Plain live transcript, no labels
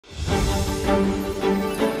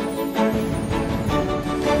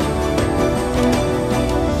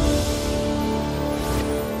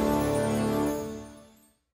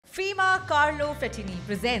Fratini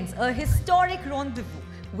presents a historic rendezvous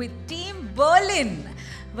with Team Berlin.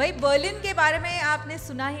 भाई Berlin के बारे में आपने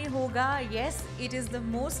सुना ही होगा. Yes, it is the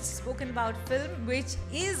most spoken about film which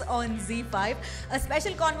is on Z5. A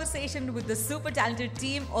special conversation with the super talented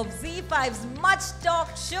team of Z5's much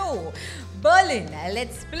talked show, Berlin.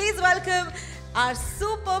 Let's please welcome our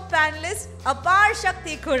super panelists,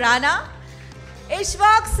 Aparshakti Khurana,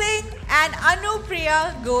 Ishwak Singh and Anupriya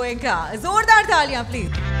Goenka. जोरदार तालियां please.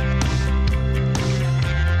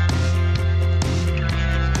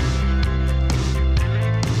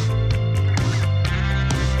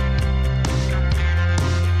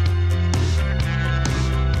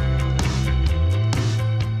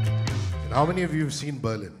 How many of you have seen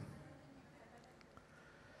Berlin?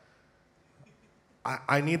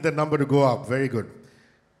 I need the number to go up. Very good.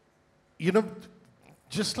 You know,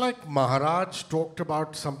 just like Maharaj talked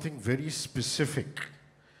about something very specific,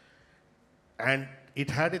 and it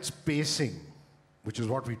had its pacing, which is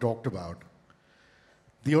what we talked about.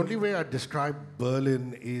 The only way I describe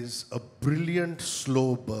Berlin is a brilliant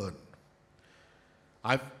slow burn.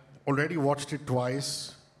 I've already watched it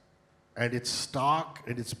twice, and it's stark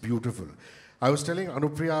and it's beautiful. I was telling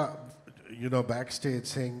Anupriya, backstage,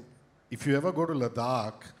 saying, if you ever go to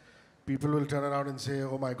Ladakh, people will turn around and say,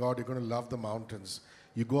 oh my God, you're going to love the mountains.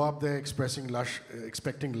 You go up there expecting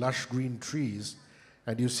lush green trees,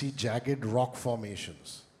 and you see jagged rock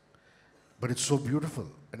formations. But it's so beautiful,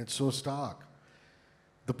 and it's so stark.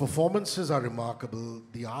 The performances are remarkable.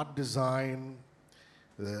 The art design,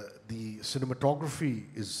 the cinematography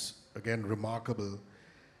is, again, remarkable.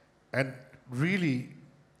 And really,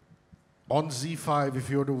 on Z5, if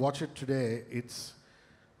you were to watch it today, it's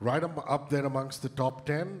right up there amongst the top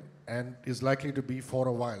 10 and is likely to be for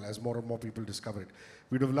a while as more and more people discover it.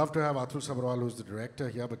 We'd have loved to have Atul Sabharwal, who's the director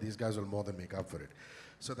here, but these guys will more than make up for it.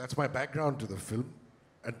 So that's my background to the film.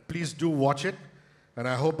 And please do watch it. And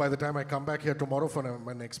I hope by the time I come back here tomorrow for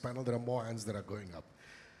my next panel, there are more hands that are going up.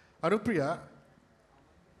 Anupriya,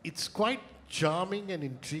 it's quite charming and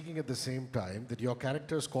intriguing at the same time that your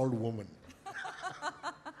character is called Woman.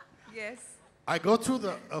 Yes. I go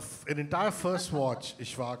through an entire first watch,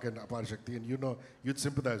 Ishwak and Aparshakti, and you'd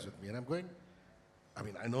sympathize with me. And I'm going,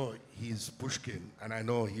 I know he's Pushkin, and I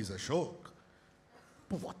know he's Ashok,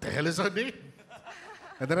 but what the hell is her name?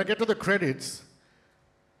 And then I get to the credits,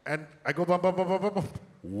 and I go, bum, bum, bum, bum, bum, bum.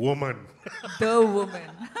 Woman. The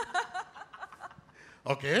woman.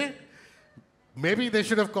 Okay. Maybe they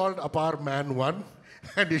should have called Apar Man 1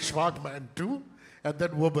 and Ishwak Man 2 and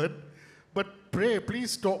then Woman. But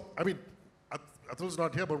please stop. Atul's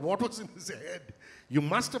not here, but what was in his head? You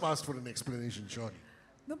must have asked for an explanation, surely.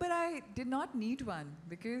 No, but I did not need one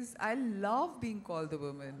because I love being called the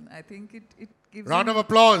woman. I think it gives... Round of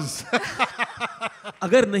applause.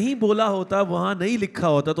 अगर नहीं बोला होता, वहाँ नहीं लिखा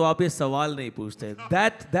होता, तो आप ये सवाल नहीं पूछते.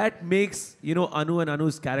 That makes, Anu and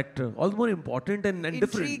Anu's character all the more important and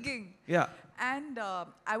different. Intriguing. Yeah. And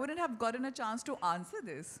I wouldn't have gotten a chance to answer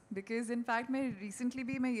this because, in fact, recently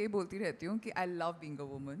भी मैं ये बोलती रहती हूँ कि I love being a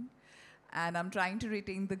woman, and I'm trying to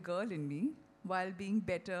retain the girl in me while being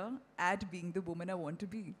better at being the woman I want to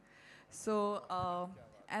be. So,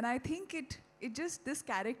 and I think this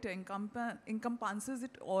character encompasses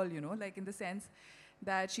it all, like in the sense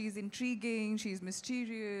that she's intriguing, she's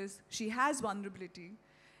mysterious, she has vulnerability.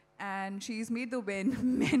 And she's made the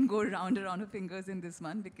men go round and round her fingers in this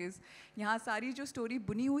one because यहाँ सारी जो story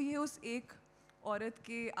बुनी हुई है उस एक औरत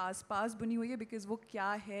के आसपास बुनी हुई है because वो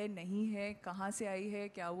क्या है नहीं है कहाँ से आई है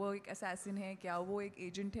क्या वो एक assassin है क्या वो एक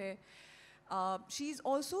agent है. She's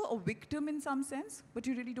also a victim in some sense, but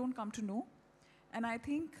you really don't come to know. And I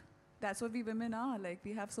think that's what we women are. Like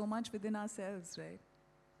we have so much within ourselves, right?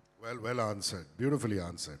 Well answered. Beautifully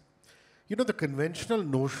answered. The conventional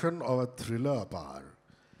notion of a thriller, Apar,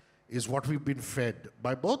 is what we've been fed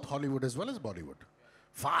by both Hollywood as well as Bollywood.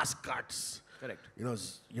 Fast cuts. Correct.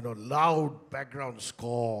 Loud background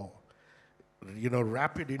score.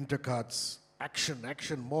 Rapid intercuts. Action,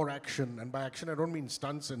 more action. And by action, I don't mean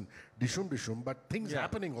stunts and dishum, but things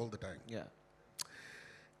happening all the time. Yeah.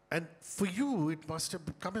 And for you, it must have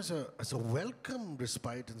come as a welcome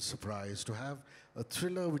respite and surprise to have a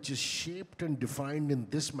thriller which is shaped and defined in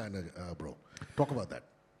this manner, bro. Talk about that.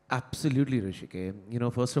 Absolutely,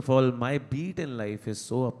 Hrishikesh. First of all, my beat in life is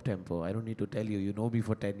so up-tempo. I don't need to tell you. You know me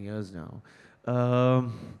for 10 years now.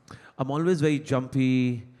 I'm always very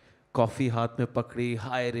jumpy. Coffee haath mein pakdi.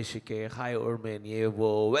 Hi, Hrishikesh. Hi, Urmin. Ye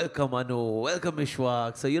wo. Welcome, Anu. Welcome,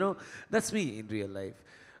 Ishwak. So, that's me in real life.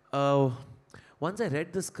 Once I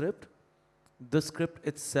read the script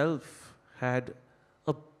itself had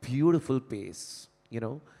a beautiful pace,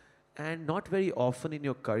 And not very often in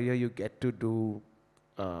your career you get to do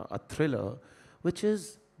a thriller which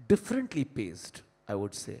is differently paced, I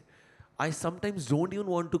would say. I sometimes don't even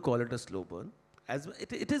want to call it a slow burn. As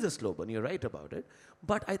it is a slow burn, you're right about it.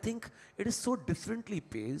 But I think it is so differently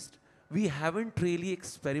paced. We haven't really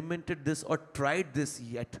experimented this or tried this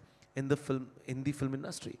yet in the film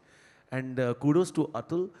industry. And kudos to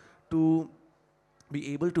Atul to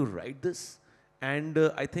be able to write this. And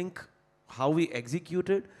I think how we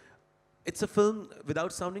executed, it's a film,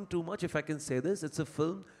 without sounding too much, if I can say this, it's a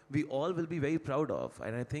film we all will be very proud of.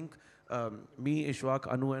 And I think me,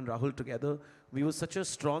 Ishwak, Anu and Rahul together, we were such a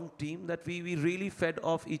strong team that we really fed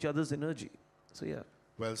off each other's energy. So yeah.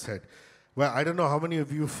 Well said. Well, I don't know how many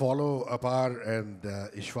of you follow Apar and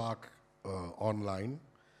Ishwak online,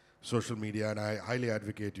 social media, and I highly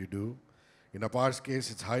advocate you do. In Apar's case,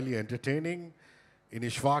 it's highly entertaining. In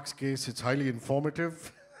Ishwak's case, it's highly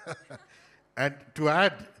informative. And to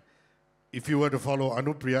add, if you were to follow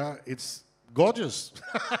Anupriya, it's gorgeous.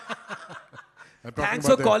 Thanks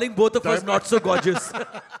for calling both of us not so gorgeous.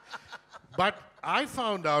 But I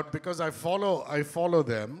found out, because I follow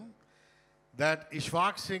them, that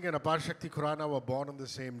Ishwak Singh and Aparshakti Khurana were born on the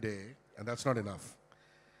same day, and that's not enough.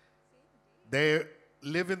 They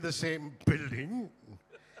live in the same building.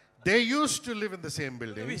 They used to live in the same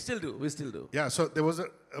building. We still do. Yeah, so there was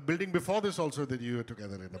a building before this also that you were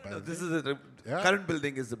together in, apparently. No, this is the current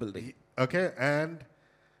building is the building. Okay, and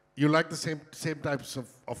you like the same types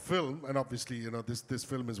of film, and obviously, you know, this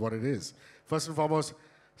film is what it is. First and foremost,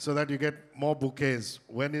 so that you get more bouquets,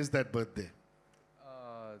 when is that birthday?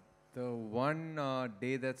 The one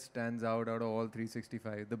day that stands out of all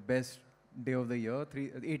 365, the best day of the year,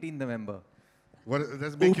 18th November. What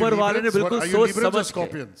does make you Librans? Are you Librans or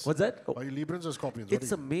Scorpions? What's that? Are you Librans or Scorpions?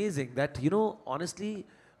 It's amazing that, you know, honestly,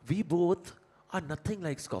 we both are nothing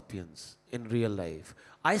like Scorpions in real life.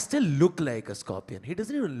 I still look like a Scorpion. He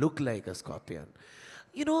doesn't even look like a Scorpion.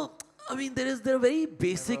 You know, I mean, they're very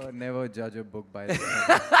basic. Never judge a book by the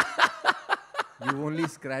cover. You only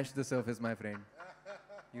scratch the surface, my friend.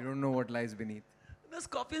 You don't know what lies beneath. The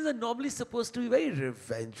Scorpions are normally supposed to be very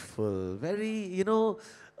revengeful, very, you know,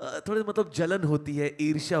 थोड़े मतलब जलन होती है,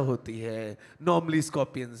 ईर्ष्या होती है, normally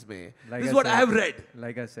Scorpions में. Like this is what I have read.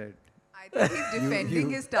 Like I said. I think he's defending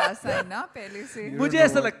his star sign ना पहले से. मुझे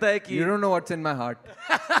ऐसा लगता है कि you don't know what's in my heart.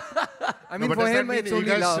 I mean, no, for him, it's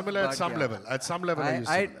only love. Similar at some level. At some level, are you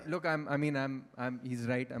similar? Look, he's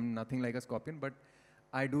right. I'm nothing like a Scorpion, but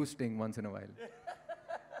I do sting once in a while.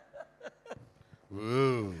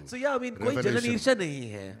 Whoa. So yeah, I mean, कोई जलन ईर्ष्या नहीं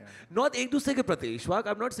है. Not एक दूसरे के प्रति. Ishwak,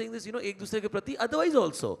 I'm not saying this, you know, एक दूसरे के प्रति. Otherwise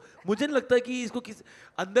also, मुझे नहीं लगता कि इसको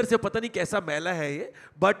अंदर से पता नहीं कैसा मैला है ये.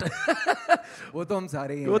 But वो तो हम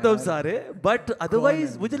सारे ही हैं. वो तो हम सारे. But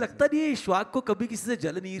otherwise, मुझे लगता नहीं है Ishwak को कभी किसी से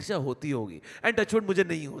जलन ईर्ष्या होती होगी. And touchwood मुझे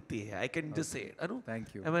नहीं होती है. I can just say it. Anu?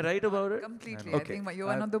 Thank you. Am I right about it? Completely. Okay. I think you're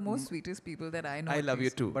one of the most sweetest people that I know. I love you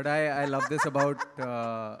too. But I love this about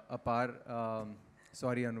Apar.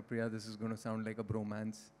 Sorry, Anupriya, this is going to sound like a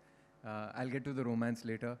bromance. I'll get to the romance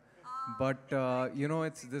later. But, you know,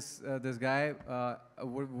 it's this guy,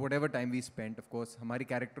 whatever time we spent, of course, हमारी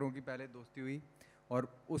characterों की पहले दोस्ती हुई और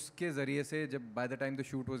उसके ज़रिए से जब by the time the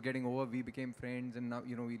shoot was getting over, we became friends and now,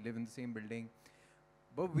 you know, we live in the same building.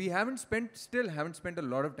 But we still haven't spent a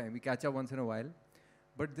lot of time. We catch up once in a while.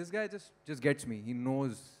 But this guy just gets me. He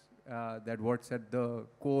knows that what's at the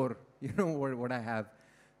core, you know, what I have.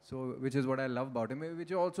 So, which is what I love about him,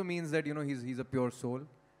 which also means that, you know, he's a pure soul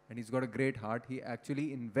and he's got a great heart. He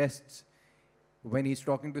actually invests when he's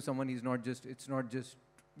talking to someone. It's not just,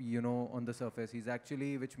 you know, on the surface.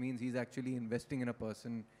 Which means he's actually investing in a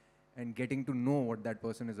person and getting to know what that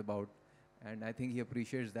person is about. And I think he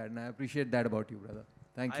appreciates that. And I appreciate that about you, brother.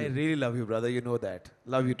 Thank you. I really love you, brother. You know that.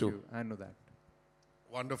 Love you too. I know that.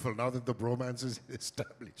 Wonderful. Now that the bromance is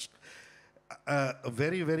established. A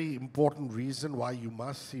very, very important reason why you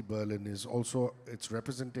must see Berlin is also it's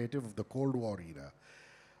representative of the Cold War era.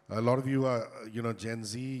 A lot of you are, you know, Gen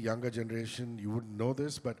Z, younger generation, you wouldn't know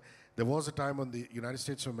this, but there was a time when the United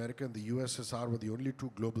States of America and the USSR were the only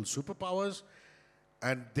two global superpowers,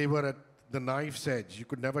 and they were at the knife's edge. You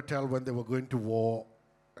could never tell when they were going to war.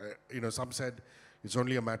 You know, some said it's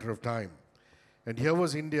only a matter of time. And here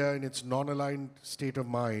was India in its non-aligned state of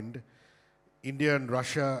mind. India and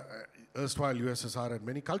Russia, erstwhile USSR, had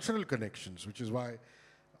many cultural connections, which is why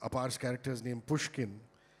Apar's character is named Pushkin.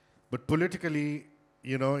 But politically,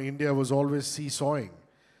 you know, India was always seesawing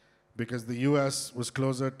because the US was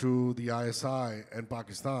closer to the ISI and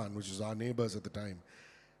Pakistan, which is our neighbors at the time.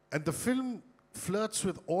 And the film flirts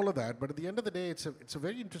with all of that, but at the end of the day, it's a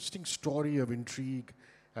very interesting story of intrigue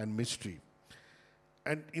and mystery.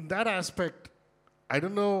 And in that aspect, I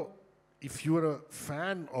don't know if you are a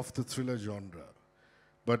fan of the thriller genre,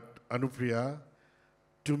 but Anupriya,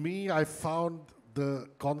 to me, I found the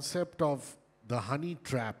concept of the honey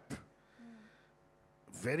trap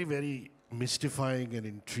very, very mystifying and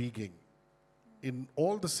intriguing in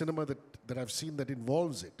all the cinema that I've seen that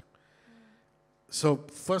involves it. So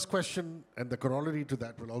first question, and the corollary to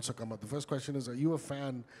that will also come up. The first question is, are you a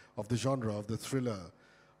fan of the genre, of the thriller,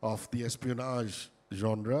 of the espionage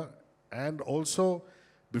genre? And also,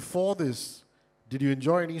 before this, did you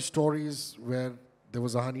enjoy any stories where there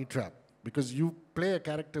was a honey trap? Because you play a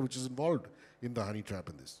character which is involved in the honey trap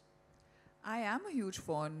in this. I am a huge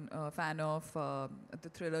fan of the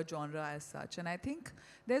thriller genre as such, and I think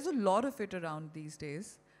there's a lot of it around these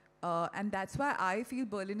days, and that's why I feel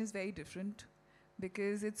Berlin is very different,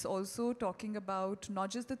 because it's also talking about not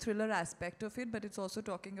just the thriller aspect of it, but it's also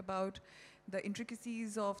talking about the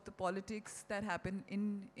intricacies of the politics that happen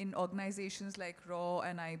in organizations like RAW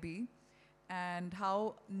and IB, and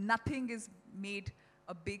how nothing is made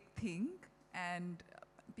a big thing, and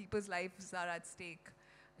people's lives are at stake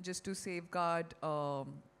just to safeguard,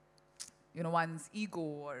 one's ego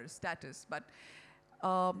or status. But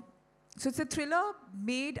so it's a thriller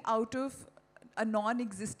made out of a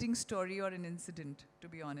non-existing story or an incident, to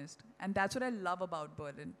be honest. And that's what I love about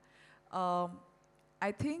Berlin.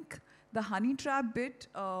 I think the honey trap bit,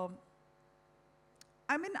 I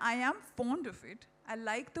am fond of it. I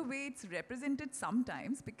like the way it's represented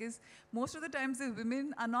sometimes, because most of the times the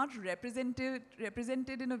women are not represented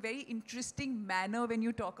in a very interesting manner when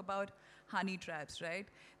you talk about honey traps, right?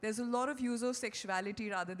 There's a lot of use of sexuality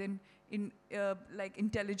rather than like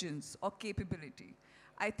intelligence or capability.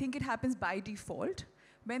 I think it happens by default.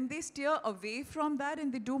 When they steer away from that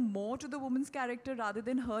and they do more to the woman's character rather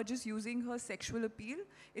than her just using her sexual appeal,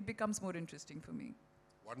 it becomes more interesting for me.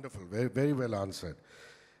 Wonderful, very, very well answered.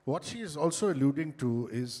 What she is also alluding to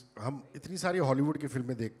is, हम इतनी सारी Hollywood की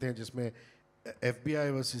फिल्में देखते हैं जिसमें FBI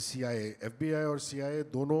versus CIA, FBI और CIA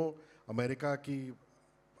दोनों अमेरिका की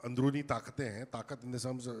अंदरूनी ताकतें हैं, ताकत in the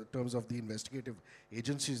terms of the investigative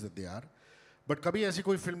agencies that they are. But कभी ऐसी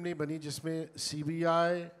कोई फिल्म नहीं बनी जिसमें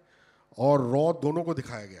CBI और रॉ दोनों को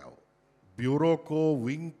दिखाया गया हो, ब्यूरो को,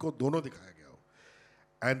 विंग को दोनों दिखाया गया हो.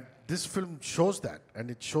 And this film shows that, and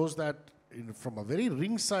it shows that from a very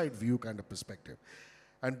ringside view kind of perspective.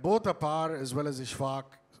 And both Apar as well as Ishwak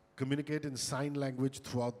communicate in sign language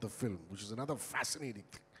throughout the film, which is another fascinating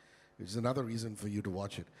thing, which is another reason for you to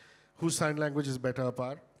watch it. Whose sign language is better,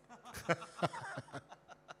 Apar?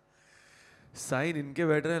 Sign इनके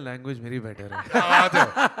better है, language मेरी better है.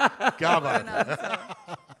 क्या बात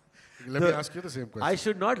है? Let me ask you the same question. I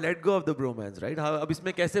should not let go of the bromance, right? अब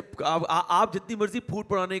इसमें कैसे आप जितनी मर्जी फूट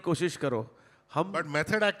पड़ाने की कोशिश करो, हम. But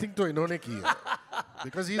method acting तो इन्होंने की है.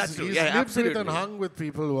 Because he's yeah, lived with and hung with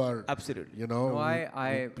people who are, absolutely,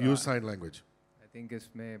 use sign language. I think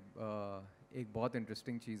इसमें एक बहुत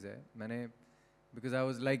interesting चीज़ है. मैंने, because I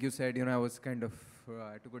was like you said, I was kind of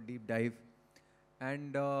I took a deep dive,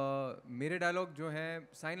 and मेरे dialogue जो है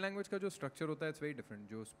sign language का जो structure होता है, it's very different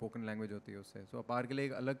जो spoken language होती है उससे. So अपार के लिए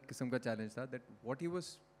एक अलग किस्म का challenge था, that what he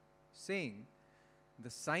was saying, the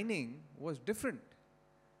signing was different.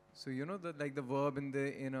 So like the verb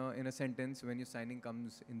in a sentence when your signing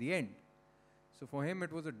comes in the end. So for him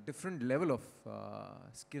it was a different level of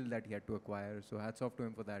skill that he had to acquire. So hats off to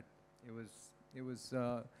him for that. It was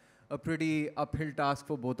a pretty uphill task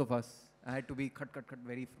for both of us. I had to be cut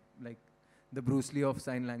very like the Bruce Lee of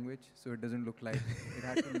sign language, so it doesn't look like it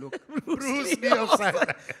had to look Bruce Lee of sign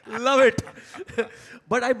language. Love it.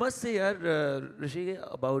 But I must say, Rishi,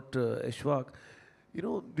 about Ishwak, do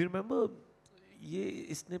you remember? ये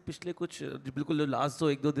इसने पिछले कुछ बिल्कुल last जो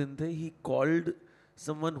एक दो दिन थे, he called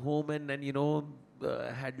someone home and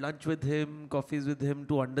had lunch with him, coffees with him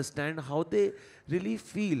to understand how they really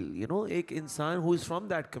feel, एक इंसान who is from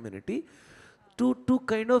that community to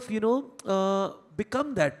kind of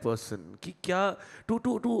become that person, कि क्या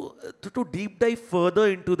to deep dive further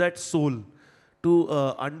into that soul, to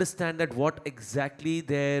understand that what exactly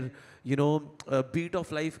their beat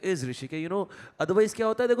of life is, Hrishikesh. Otherwise क्या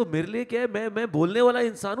होता है, देखो मेरे लिए क्या है, मैं बोलने वाला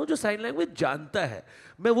इंसान हूँ जो साइन लैंग्वेज जानता है.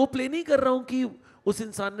 मैं वो प्ले नहीं कर रहा हूँ कि उस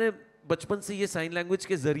इंसान ने बचपन से ये साइन लैंग्वेज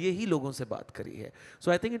के जरिए ही लोगों से बात करी है.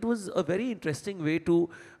 So I think it was a very interesting way to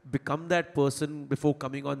become that person before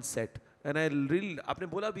coming on set. And I really, आपने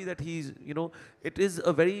बोला भी that he's, it is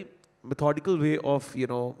a very methodical way of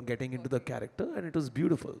getting into the character, and it was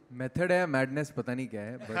beautiful. Method है, madness पता नहीं क्या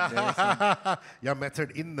है, but yeah,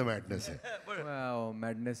 method in the madness है. Wow,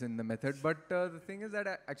 madness in the method. But the thing is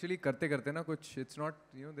that actually करते ना कुछ, it's not,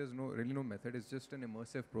 there's really no method. It's just an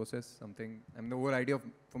immersive process. Something. The whole idea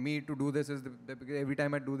for me to do this is because every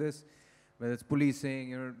time I do this, whether it's policing,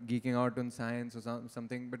 you know, geeking out on science or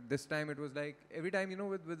something. But this time it was like, every time, you know,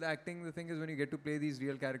 with acting, the thing is when you get to play these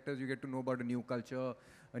real characters, you get to know about a new culture,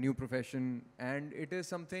 a new profession, and it is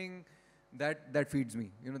something that feeds me,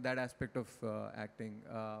 you know, that aspect of acting.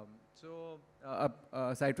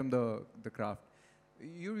 Aside from the craft,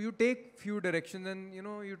 you take few directions and, you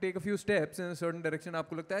know, you take a few steps in a certain direction.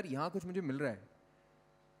 आपको लगता है यार यहाँ कुछ मुझे मिल रहा है.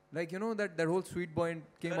 Like, you know, that whole sweet point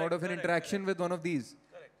came out of an interaction with one of these.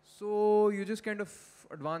 So you just kind of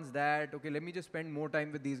advance that. Okay, let me just spend more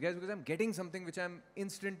time with these guys because I'm getting something which I'm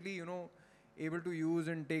instantly, you know, able to use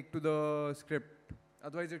and take to the script.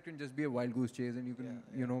 Otherwise, it can just be a wild goose chase and you can,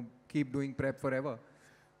 you know, keep doing prep forever.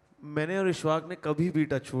 मैंने और इशवाक ने कभी भी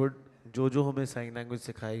touchwood जो हमें sign language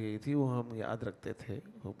सिखाई गई थी वो हम याद रखते थे.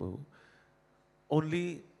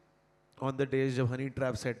 ओनली ऑन द डेज जब हनी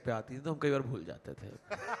ट्रैप सेट पे आती थी तो हम कई बार भूल जाते थे.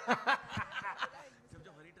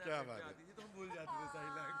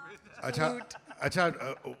 अच्छा,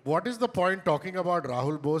 what is the point talking about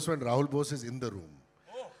Rahul Bose when Rahul Bose is in the room?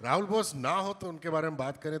 Rahul Bose ना हो तो उनके बारे में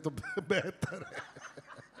बात करें तो बेहतर है.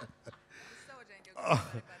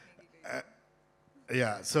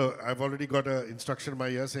 Yeah, so I've already got an instruction in my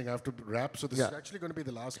ear saying I have to wrap. So this is actually going to be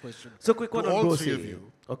the last question. So quick one to on all Bose. Three of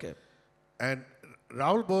you. Okay. And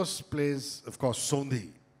Rahul Bose plays, of course,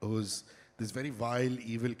 Sondhi, who's this very vile,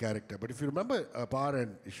 evil character. But if you remember Apar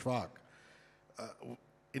and Ishwak,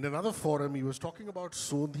 in another forum, he was talking about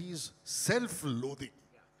Sondhi's self-loathing.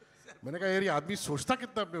 मैंने कहा यार ये आदमी सोचता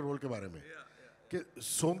कितना अपने role के बारे में कि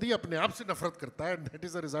सोंधी अपने आप से नफरत करता है, and that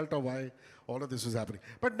is the result of why all of this is happening.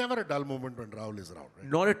 But never a dull moment when Rahul is around, right?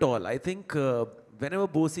 Not at all. I think whenever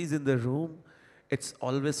Bose is in the room, it's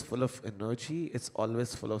always full of energy, it's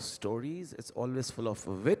always full of stories, it's always full of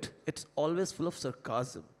wit, it's always full of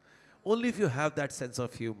sarcasm. Only if you have that sense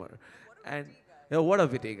of humor. And yeah, what a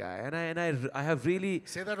witty guy. And I have really...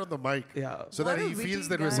 Say that on the mic, so What that a he witty feels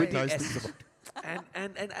that guy. we're saying nice things about him.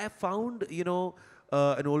 And I found, you know,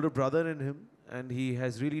 an older brother in him, and he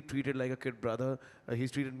has really treated like a kid brother.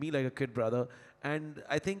 He's treated me like a kid brother. And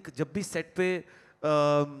I think jab bhi set pe,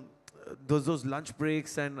 those lunch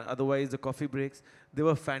breaks and otherwise the coffee breaks, they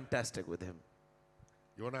were fantastic with him.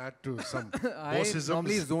 You want to add to some I Boseisms?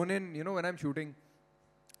 normally zone in, you know, when I'm shooting.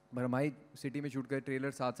 But my city में shoot के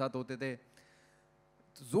trailer साथ होते थे.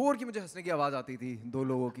 जोर की मुझे हंसने की आवाज आती थी दो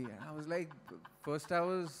लोगों की. I was like, first I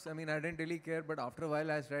didn't really care, but after a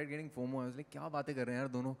while I started getting FOMO. I was like, क्या बातें कर रहे हैं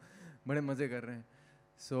यार दोनों, बड़े मजे कर रहे हैं.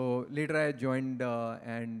 So later I joined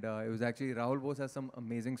and it was actually Rahul Bose has some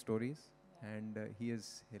amazing stories and he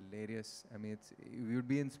is hilarious. I mean, we would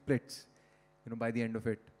be in splits, you know, by the end of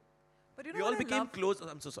it. But you know We all what I became love? close.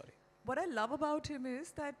 I'm so sorry. What I love about him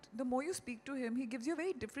is that the more you speak to him, he gives you a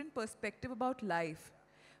very different perspective about life.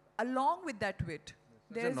 Along with that wit,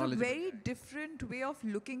 there is a very different way of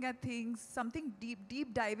looking at things, something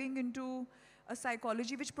deep diving into a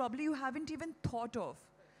psychology which probably you haven't even thought of.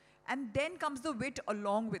 And then comes the wit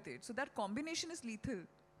along with it. So that combination is lethal.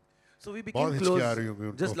 So we became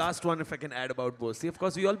close. Just last one, if I can add about Bose. Of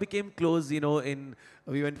course, we all became close, you know,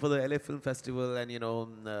 we went for the LA Film Festival and, you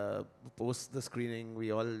know, post the screening,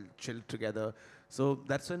 we all chilled together. So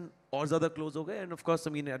that's when और ज़्यादा close हो गए. And of course, I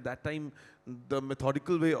mean, at that time, the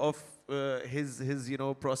methodical way of his you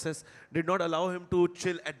know, process did not allow him to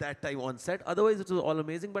chill at that time on set. Otherwise, it was all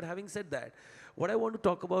amazing. But having said that, what I want to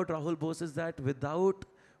talk about Rahul Bose is that without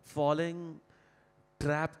falling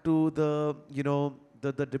trapped to the, you know,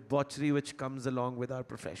 the debauchery which comes along with our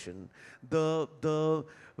profession, the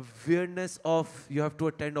weirdness of you have to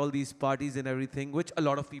attend all these parties and everything, which a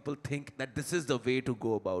lot of people think that this is the way to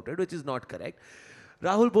go about it, which is not correct.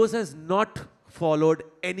 Rahul Bose has not followed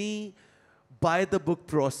any by-the-book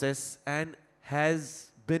process and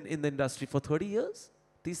has been in the industry for 30 years.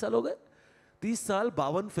 30 साल हो गए? 30 साल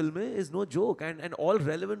 52 फिल्में is no joke, and all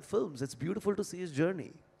relevant films. It's beautiful to see his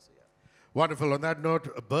journey. Wonderful. On that note,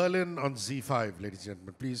 Berlin on Z5, ladies and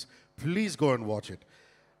gentlemen. Please go and watch it.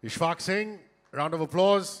 Ishwak Singh, round of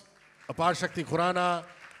applause. Aparshakti Khurana,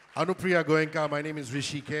 Anupriya Goenka. My name is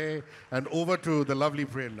Hrishikesh, and over to the lovely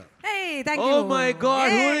Prerna. Hey, thank you. Oh my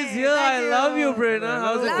God, who is here? I love you, Prerna.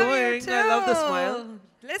 How's it Love going? you too. I love the smile.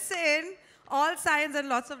 Listen, all signs and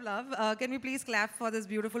lots of love. Can we please clap for this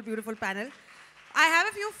beautiful, beautiful panel? I have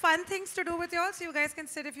a few fun things to do with you all, so you guys can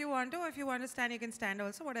sit if you want to. Or if you want to stand, you can stand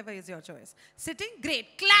also. Whatever is your choice. Sitting?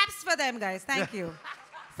 Great. Claps for them, guys. Thank you.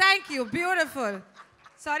 Thank you. Beautiful.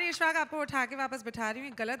 Sorry, Ishwak, आपको उठा के वापस बिठा रही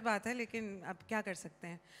हूँ. गलत बात है, लेकिन अब क्या कर सकते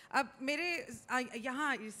हैं. अब मेरे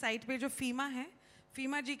यहाँ साइड पे जो फीमा है,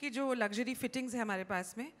 फीमा जी की जो लग्जरी फिटिंग्स है हमारे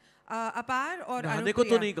पास में, अपार और नहाने को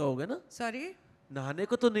तो नहीं कहोगे ना? सॉरी, नहाने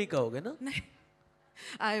को तो नहीं कहोगे ना? नहीं.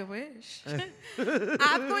 I wish.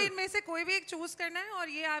 आपको इनमें से कोई भी एक चूज करना है और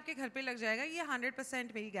ये आपके घर पे लग जाएगा, ये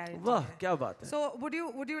 100% मेरी गारंटी वाह है. क्या बात है. So would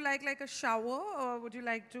you like a shower, or would you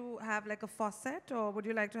like to have like a faucet, or would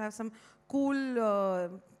you like to have some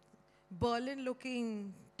cool Berlin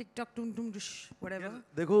looking TikTok tum tum dish whatever?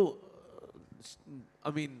 देखो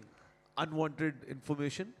I mean unwanted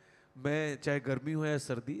information. मैं चाहे गर्मी हो या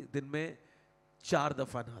सर्दी दिन में 4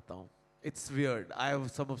 दफा नहाता हूँ. It's weird. I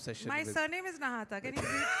have some obsession My with. surname is Nahata. Can you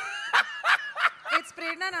read? It's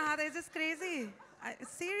Prerna Nahata. Is this crazy?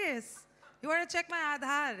 Serious. You want to check my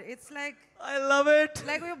Aadhaar? It's like I love it.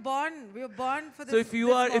 we were born for this. So if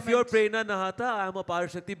you are this if you're moment. Prerna Nahata, I am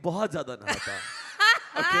Aparshakti बहुत ज़्यादा नहाता.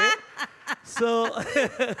 Okay.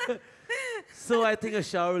 So I think a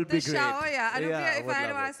shower will The be great. shower, yeah. Anupriya, if would I had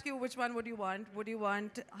to love it. ask you which one would you want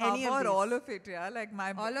How any of about these? all of it, yeah? Like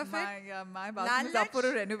my All of my, it? Yeah, my bathroom is up for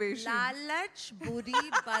a renovation. Lalach buri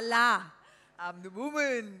bala. I'm the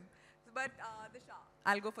woman. But the shower.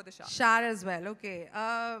 I'll go for the shower. Shar as well, okay.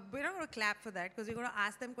 We're not going to clap for that because we're going to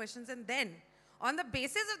ask them questions and then on the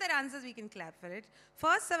basis of their answers we can clap for it.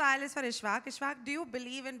 First sawal is for Ishwak. Ishwak, do you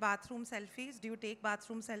believe in bathroom selfies? Do you take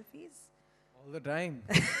bathroom selfies? All the time.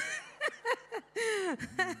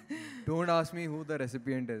 Don't ask me who the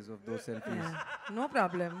recipient is of those selfies. Yeah. No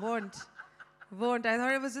problem, won't. I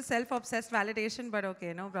thought it was just self-obsessed validation, but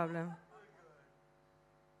okay, no problem.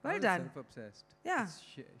 Well done. Self-obsessed. Yeah. It's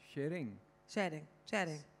sharing. Sharing.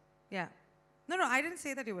 Yeah. No, I didn't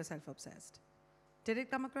say that you were self-obsessed. Did it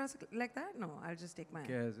come across like that? No, I'll just take mine.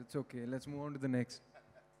 Cares. It's okay. Let's move on to the next.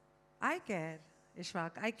 I care,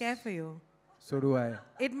 Ishwak. I care for you. So do I.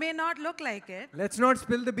 It may not look like it. Let's not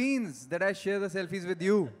spill the beans that I share the selfies with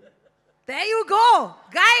you. There you go.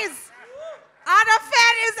 Guys, our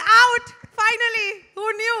affair is out. Finally.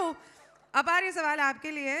 Who knew? Apar, ye sawal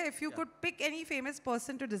aapke liye. If you could pick any famous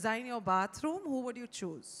person to design your bathroom, who would you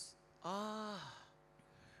choose?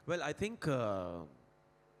 Well, I think.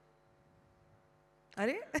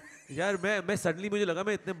 अरे यार मैं suddenly मुझे लगा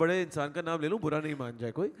मैं इतने बड़े इंसान का नाम ले लूं, बुरा नहीं मान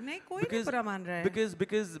जाए कोई. नहीं, कोई नहीं बुरा मान रहा है.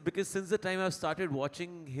 Because since the time I've started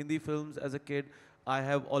watching Hindi films as a kid, I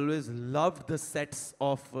have always loved the sets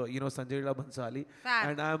of Sanjay Leela Bhansali. Fab.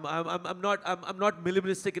 And I'm not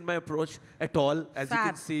minimalistic in my approach at all, as you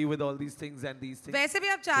can Fab. see with all these things and these things. वैसे भी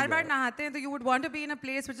आप 4 बार नहाते हैं तो you would want to be in a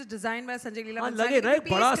place which is designed by Sanjay Leela हाँ, Bhansali. लगे ना एक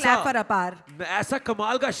बड़ा Please clap for Apar. ऐसा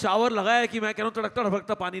कमाल का शावर लगा है कि मैं कह रहा हूँ तड़कता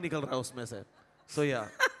भड़कता पानी निकल रहा है उसमें से. So yeah.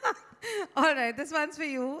 All right, this one's for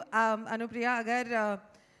you, Anupriya. अगर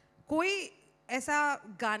कोई ऐसा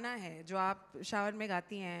गाना है जो आप शावर में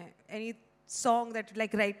गाती हैं, any song that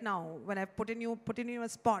like right now when I've put in you a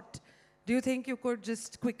spot, do you think you could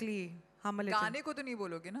just quickly hum a little? गाने को तो नहीं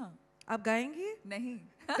बोलोगे ना? आप गाएंगी? नहीं.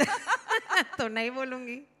 तो नहीं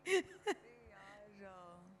बोलूंगी.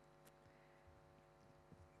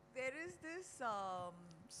 There is this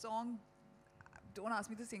song. Don't ask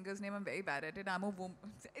me the singer's name. I'm very bad at it. I'm a woman.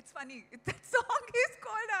 It's funny. That song is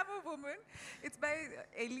called "I'm a Woman." It's by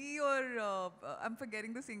Ellie or I'm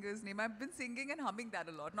forgetting the singer's name. I've been singing and humming that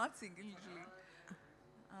a lot. Not singing usually.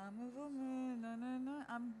 I'm a woman. Na, na, na.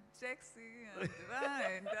 I'm sexy and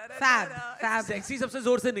divine. Da, da, Fab, da, da. fab. Sexy सबसे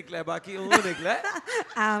जोर से निकला है, बाकी वो निकला है.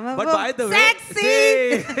 I'm a But woman. by the way,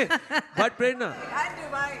 Sexy. but Prerna, And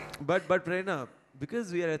divine. but Prerna,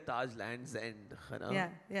 because we are at Taj Land's End, है ना?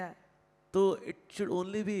 Yeah. तो it should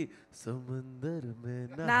only be समंदर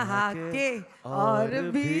में नहा नहा के के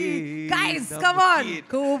और भी. Guys, come on.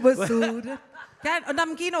 खूबसूरत. क्या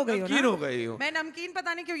नमकीन हो गई हो ना? नमकीन हो गई हो. मैं नमकीन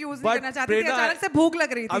पता नहीं क्यों यूज नहीं But करना चाहती थी, Prerna, अचानक से भूख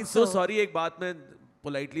लग रही थी. I'm so sorry, एक बात मैं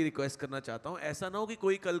पोलाइटली रिक्वेस्ट करना चाहता हूँ. ऐसा ना हो कि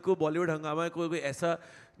कोई कल को बॉलीवुड हंगामा में कोई ऐसा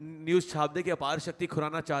न्यूज छाप दे कि अपार शक्ति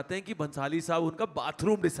खुराना चाहते हैं कि भंसाली साहब उनका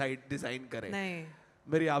बाथरूम डिजाइन करें. नहीं.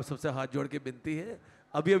 मेरी आप सबसे हाथ जोड़ के विनती है.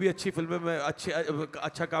 अभी अच्छी फिल्में में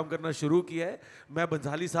अच्छा काम करना शुरू किया है. मैं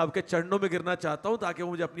बंसाली साहब के चरणों में गिरना चाहता हूं ताकि वो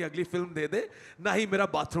मुझे अपनी अगली फिल्म दे दे, ना ही मेरा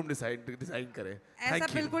बाथरूम डिजाइन करे. ऐसा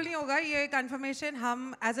बिल्कुल नहीं होगा. ये कंफर्मेशन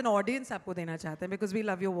हम एज एन ऑडियंस आपको देना चाहते हैं because we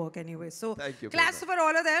love your work anyway. So claps for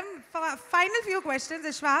all of them. Final few questions.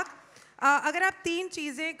 Ishwak, अगर आप 3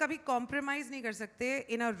 चीजें कभी कॉम्प्रोमाइज नहीं कर सकते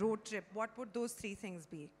इन अ road trip, what would those 3 things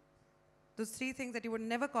B? Those 3 things that you would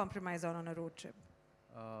never compromise on a road trip.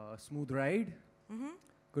 Smooth ride.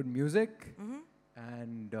 Good music.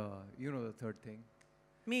 And the third thing.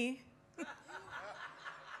 Me.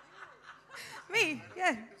 Me,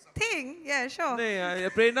 yeah. Thing, yeah, sure. नहीं,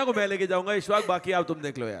 प्रेरणा को मैं लेके जाऊंगा. इश्वाक बाकी आप तुम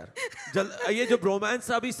देख लो यार. ये जो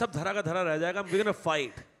ब्रोमांस अभी सब धरा का धरा रह जाएगा. we're gonna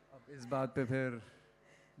fight. अब इस बात पे फिर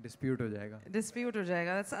dispute हो जाएगा. Dispute हो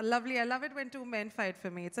जाएगा. That's lovely. I love it when 2 men fight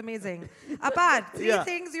for me. It's amazing. Apart, 3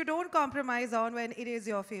 things you don't compromise on when it is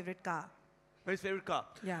your favorite car. My favorite car.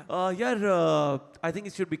 Yeah. I think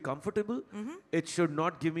it should be comfortable. It should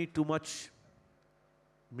not give me too much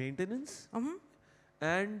maintenance.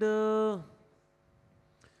 And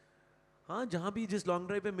हाँ जहाँ भी जिस long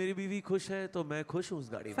drive पे मेरी बीवी खुश है तो मैं खुश हूँ उस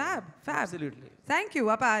गाड़ी में. Fab. Absolutely. Thank you,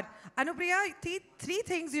 Apar. Anupriya, three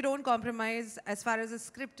things you don't compromise as far as the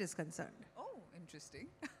script is concerned. Oh, interesting.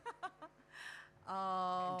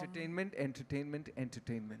 Entertainment, entertainment,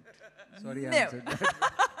 entertainment. Sorry, I No. answered that.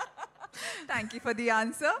 Thank you for the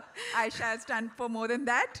answer. I shall stand for more than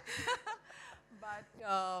that. But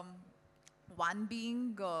one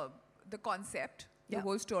being the concept, the Yeah.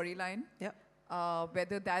 whole storyline. Yep.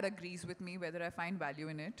 Whether that agrees with me, whether I find value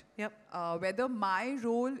in it. Yep. Whether my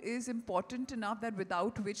role is important enough that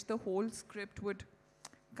without which the whole script would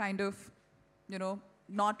kind of,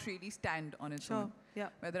 not really stand on its own. Yeah.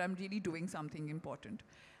 Whether I'm really doing something important.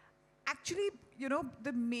 Actually,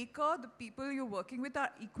 the maker, the people you're working with are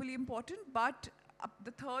equally important, but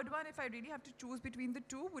the third one, if I really have to choose between the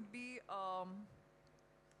two, would be,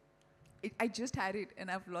 I just had it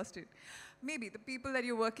and I've lost it. Maybe the people that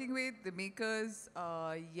you're working with, the makers,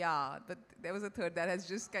 but there was a third that has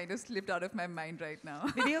just kind of slipped out of my mind right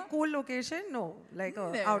now. Maybe a cool location? No. Like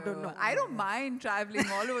outdoor? No. I don't mind traveling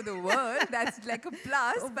all over the world. That's like a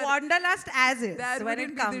plus. But Wanderlust as is that when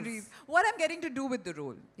wouldn't it be comes. the reason. What I'm getting to do with the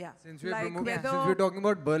role. Yeah. Since we're, Like since we're talking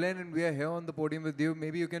about Berlin and we are here on the podium with you,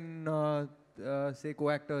 maybe you can say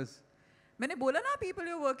co-actors. मैंने बोला ना people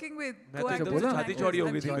you're working with. मैं तो co-actors एकदम से and छाती actors. चौड़ी हो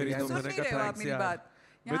गई थी Sorry, मेरी तो सुन मैंने नहीं कहा रहे हो आप thanks मेरी यार. बात.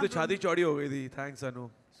 मेरी तो छाती चौड़ी हो गई थी. Thanks अनु.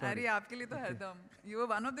 अरे आपके लिए तो हरदम. You were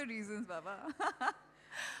one of the reasons, Baba.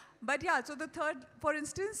 But yeah, so the third, for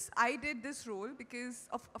instance, I did this role because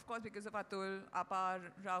of course because of Atul, Apar,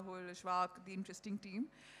 Rahul, Ishwak, the interesting team,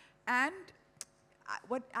 and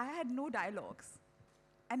I had no dialogues,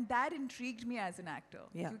 and that intrigued me as an actor.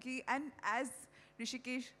 Yeah. And as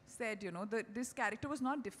Hrishikesh said, this character was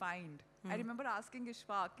not defined. I remember asking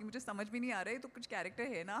Ishwak कि मुझे समझ में नहीं आ रहा है तो कुछ character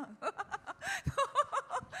है ना?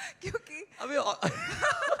 क्योंकि अबे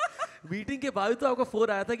मीटिंग के बाद तो आपका फोन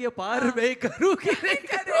आया था कि अपार मैं करूँ कि नहीं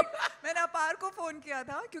करूँ. मैंने अपार को फोन किया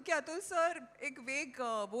था क्योंकि अतुल सर एक वेग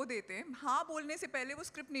वो देते हैं. हाँ बोलने से पहले वो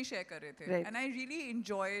स्क्रिप्ट नहीं शेयर कर रहे थे. Right. And I really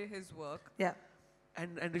enjoy his work. Yeah.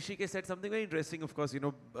 And Hrishikesh said something very interesting, of course,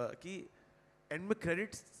 कि end में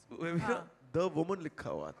credits the woman लिखा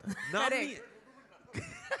हुआ था. नाम नहीं.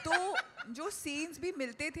 तो जो scenes भी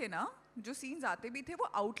मिलते थे ना, जो scenes आते भी थे वो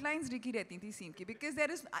outlines लिखी रहती थी scene की because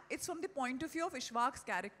it's from the point of view of Ishwak's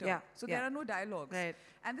character. Yeah, So yeah. there are no dialogues. Right.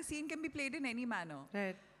 And the scene can be played in any manner.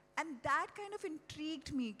 Right. And that kind of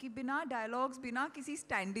intrigued me कि बिना dialogues, बिना किसी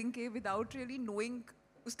standing के, without really knowing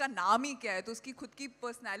उसका नाम ही क्या है, तो उसकी खुद की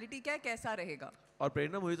personality क्या है, कैसा रहेगा. और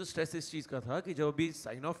प्रेरणा मुझे तो स्ट्रेस इस चीज का था कि जब अभी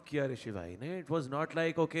साइन ऑफ किया ऋषि भाई ने, it was not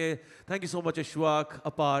like okay thank you so much Ishwak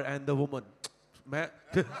अपार एंड द वुमन. मैं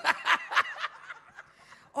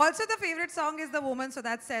Also, the favorite song is The Woman, so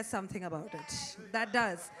that says something about it. That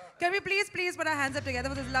does. Can we please put our hands up together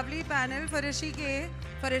for this lovely panel for Hrishikesh,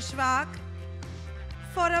 for Ishwak,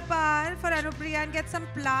 for Apar, for Anupriya, and get some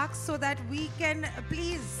plaques so that we can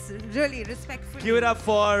please really respectfully. give it up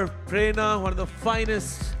for Prerna, one of the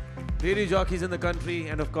finest lady jockeys in the country,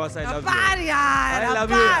 and of course I love Apar, you. yaar, I love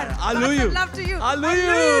Apar. you. I love Lots you. of love to you. I love I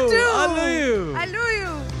you. too. I love you.